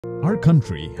Our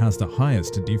country has the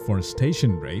highest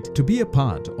deforestation rate to be a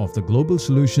part of the global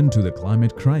solution to the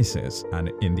climate crisis,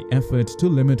 and in the effort to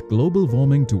limit global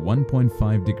warming to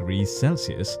 1.5 degrees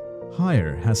Celsius,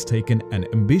 Higher has taken an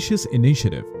ambitious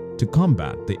initiative to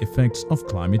combat the effects of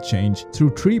climate change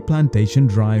through tree plantation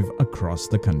drive across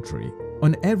the country.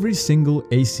 On every single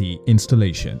AC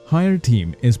installation, Higher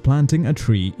team is planting a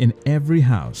tree in every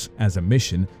house as a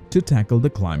mission to tackle the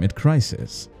climate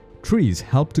crisis. Trees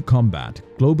help to combat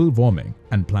global warming,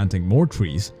 and planting more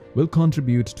trees will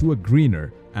contribute to a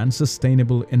greener and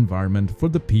sustainable environment for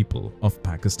the people of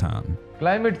Pakistan.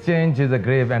 Climate change is a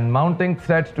grave and mounting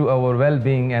threat to our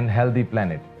well-being and healthy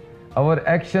planet. Our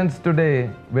actions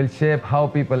today will shape how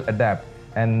people adapt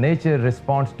and nature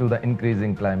responds to the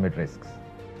increasing climate risks.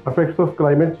 Effects of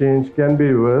climate change can be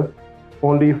reversed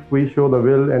only if we show the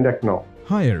will and act now.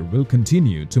 Higher will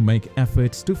continue to make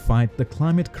efforts to fight the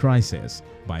climate crisis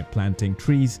by planting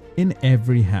trees in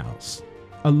every house.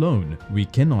 Alone, we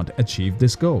cannot achieve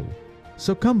this goal.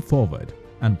 So come forward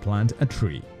and plant a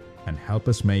tree and help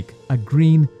us make a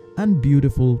green and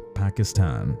beautiful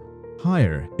Pakistan.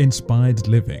 Higher inspired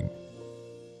living.